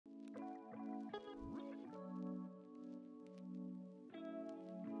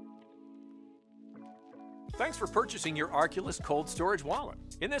Thanks for purchasing your Arculus cold storage wallet.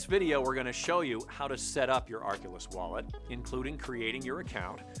 In this video, we're going to show you how to set up your Arculus wallet, including creating your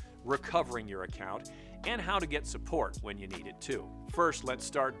account, recovering your account, and how to get support when you need it too. First, let's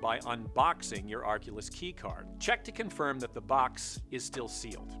start by unboxing your Arculus Key Card. Check to confirm that the box is still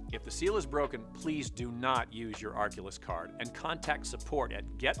sealed. If the seal is broken, please do not use your Arculus card and contact support at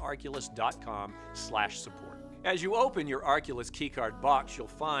getarculus.com/support. As you open your Arculus Key Card box, you'll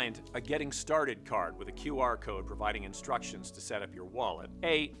find a Getting Started card with a QR code providing instructions to set up your wallet,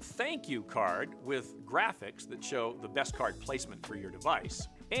 a thank you card with graphics that show the best card placement for your device,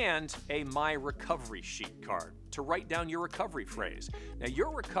 and a My Recovery Sheet card to write down your recovery phrase. Now,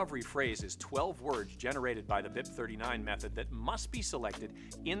 your recovery phrase is 12 words generated by the BIP39 method that must be selected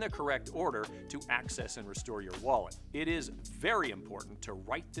in the correct order to access and restore your wallet. It is very important to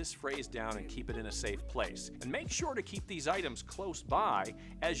write this phrase down and keep it in a safe place. And make sure to keep these items close by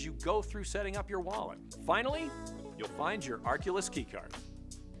as you go through setting up your wallet. Finally, you'll find your Arculus Key Card.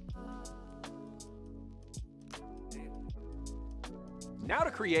 Now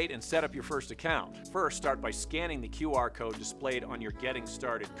to create and set up your first account. First, start by scanning the QR code displayed on your Getting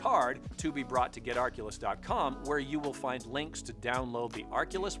Started card to be brought to getarculus.com, where you will find links to download the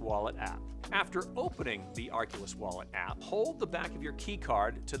Arculus Wallet App. After opening the Arculus Wallet App, hold the back of your key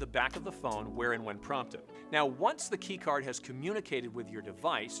card to the back of the phone where and when prompted. Now, once the key card has communicated with your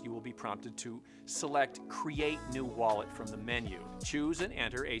device, you will be prompted to select Create New Wallet from the menu. Choose and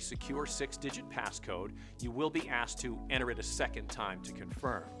enter a secure 6-digit passcode. You will be asked to enter it a second time to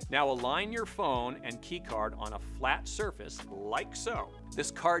confirm. Now align your phone and key card on a flat surface like so.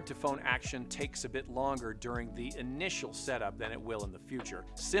 This card-to-phone action takes a bit longer during the initial setup than it will in the future,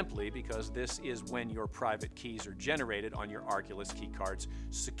 simply because this is when your private keys are generated on your Arculus Key Card's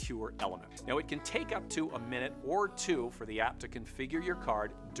secure element. Now, it can take up to a minute or two for the app to configure your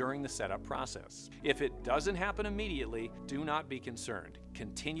card during the setup process. If it doesn't happen immediately, do not be concerned.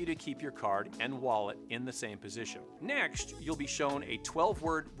 Continue to keep your card and wallet in the same position. Next, you'll be shown a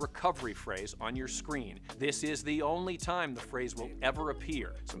 12-word recovery phrase on your screen. This is the only time the phrase will ever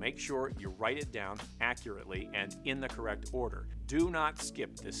appear, so make sure you write it down accurately and in the correct order. Do not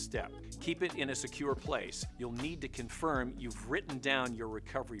skip this step. Keep it in a secure place. You'll need to confirm you've written down your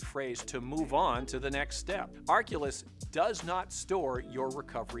recovery phrase to move on to the next step. Arculus does not store your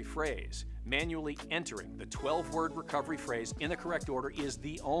recovery phrase. Manually entering the 12-word recovery phrase in the correct order is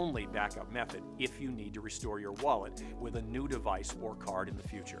the only backup method if you need to restore your wallet with a new device or card in the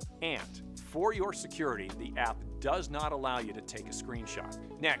future. And for your security, the app does not allow you to take a screenshot.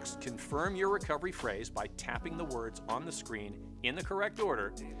 Next, confirm your recovery phrase by tapping the words on the screen in the correct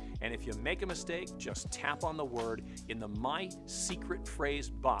order, and if you make a mistake, just tap on the word in the My Secret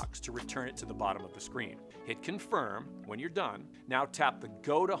Phrase box to return it to the bottom of the screen. Hit confirm when you're done. Now tap the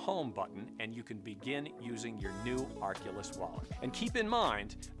Go to Home button and you can begin using your new Arculus wallet. And keep in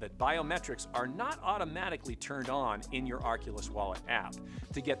mind that biometrics are not automatically turned on in your Arculus Wallet app.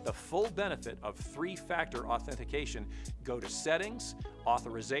 To get the full benefit of 3-factor authentication, go to Settings,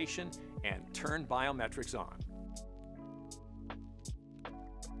 Authorization, and turn biometrics on.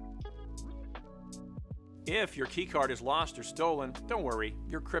 If your keycard is lost or stolen, don't worry,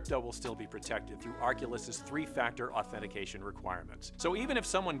 your crypto will still be protected through Arculus's 3-factor authentication requirements. So even if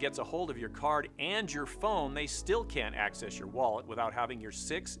someone gets a hold of your card and your phone, they still can't access your wallet without having your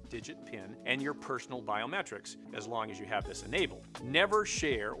 6-digit PIN and your personal biometrics, as long as you have this enabled. Never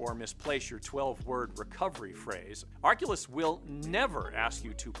share or misplace your 12-word recovery phrase. Arculus will never ask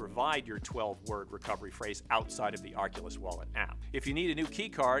you to provide your 12-word recovery phrase outside of the Arculus Wallet app. If you need a new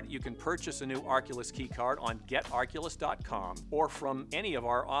keycard, you can purchase a new Arculus Key Card on getarculus.com or from any of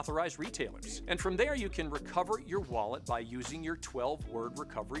our authorized retailers. And from there, you can recover your wallet by using your 12-word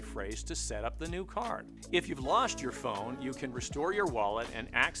recovery phrase to set up the new card. If you've lost your phone, you can restore your wallet and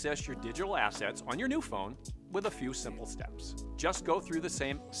access your digital assets on your new phone with a few simple steps. Just go through the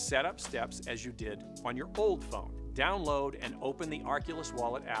same setup steps as you did on your old phone. Download and open the Arculus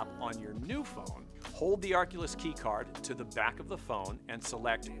Wallet app on your new phone. Hold the Arculus Key Card to the back of the phone and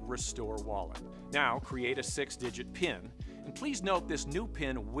select Restore Wallet. Now create a 6-digit PIN, and please note this new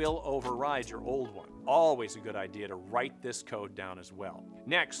PIN will override your old one. Always a good idea to write this code down as well.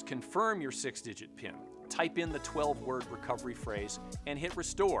 Next, confirm your 6-digit PIN. Type in the 12-word recovery phrase and hit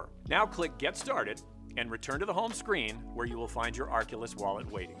Restore. Now click Get Started and return to the home screen where you will find your Arculus wallet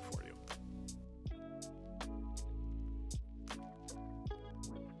waiting for you.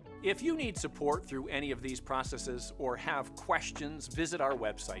 If you need support through any of these processes or have questions, visit our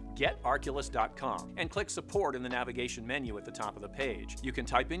website, getarculus.com, and click Support in the navigation menu at the top of the page. You can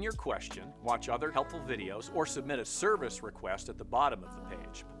type in your question, watch other helpful videos, or submit a service request at the bottom of the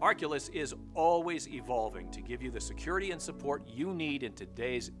page. Arculus is always evolving to give you the security and support you need in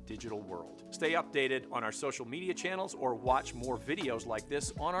today's digital world. Stay updated on our social media channels or watch more videos like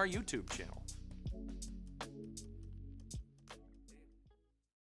this on our YouTube channel.